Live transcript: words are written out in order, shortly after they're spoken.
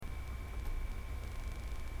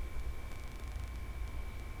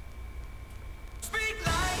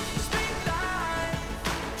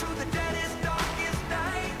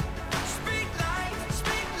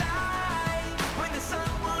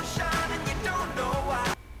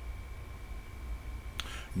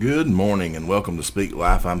Good morning and welcome to Speak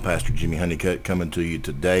Life. I'm Pastor Jimmy Honeycutt coming to you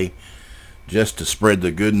today just to spread the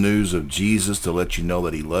good news of Jesus, to let you know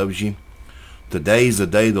that he loves you. Today's the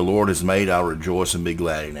day the Lord has made. I'll rejoice and be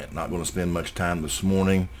glad in it. Not going to spend much time this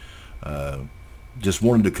morning. Just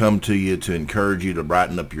wanted to come to you to encourage you, to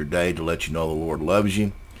brighten up your day, to let you know the Lord loves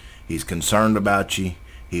you. He's concerned about you.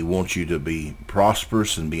 He wants you to be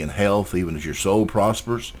prosperous and be in health, even as your soul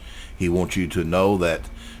prospers. He wants you to know that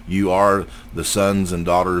you are the sons and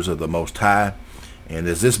daughters of the Most High. And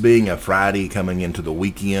as this being a Friday coming into the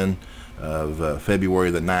weekend of February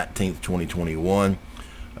the 19th, 2021,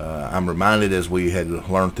 I'm reminded, as we had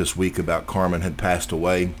learned this week, about Carmen had passed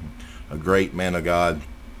away, a great man of God.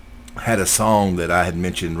 Had a song that I had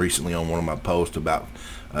mentioned recently on one of my posts about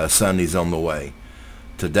Sunday's on the way.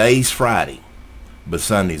 Today's Friday, but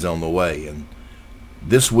Sunday's on the way. And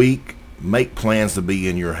this week, make plans to be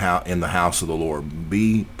in the house of the Lord.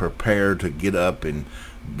 Be prepared to get up and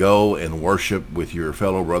go and worship with your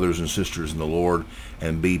fellow brothers and sisters in the Lord,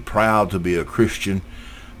 and be proud to be a Christian,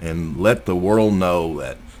 and let the world know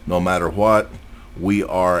that no matter what, we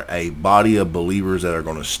are a body of believers that are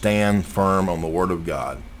going to stand firm on the Word of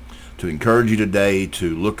God. To encourage you today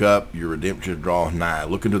to look up, your redemption draweth nigh.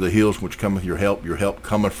 Look into the hills which cometh your help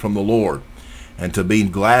cometh from the Lord. And to be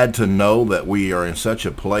glad to know that we are in such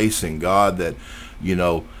a place in God that,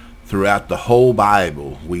 throughout the whole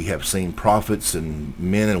Bible, we have seen prophets and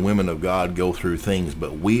men and women of God go through things,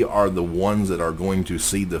 but we are the ones that are going to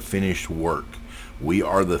see the finished work. We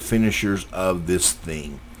are the finishers of this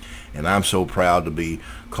thing. And I'm so proud to be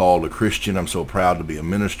called a Christian. I'm so proud to be a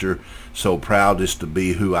minister. So proud just to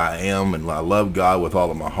be who I am. And I love God with all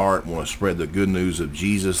of my heart. I want to spread the good news of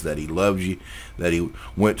Jesus, that he loves you, that he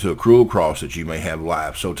went to a cruel cross that you may have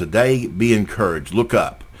life. So today, be encouraged. Look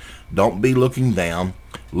up. Don't be looking down.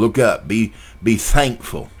 Look up. Be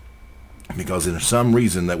thankful. Because there's some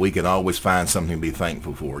reason that we can always find something to be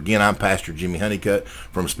thankful for. Again, I'm Pastor Jimmy Honeycutt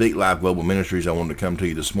from Speak Life Global Ministries. I wanted to come to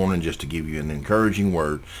you this morning just to give you an encouraging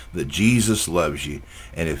word that Jesus loves you.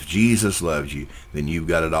 And if Jesus loves you, then you've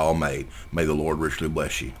got it all made. May the Lord richly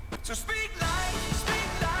bless you. So speak life.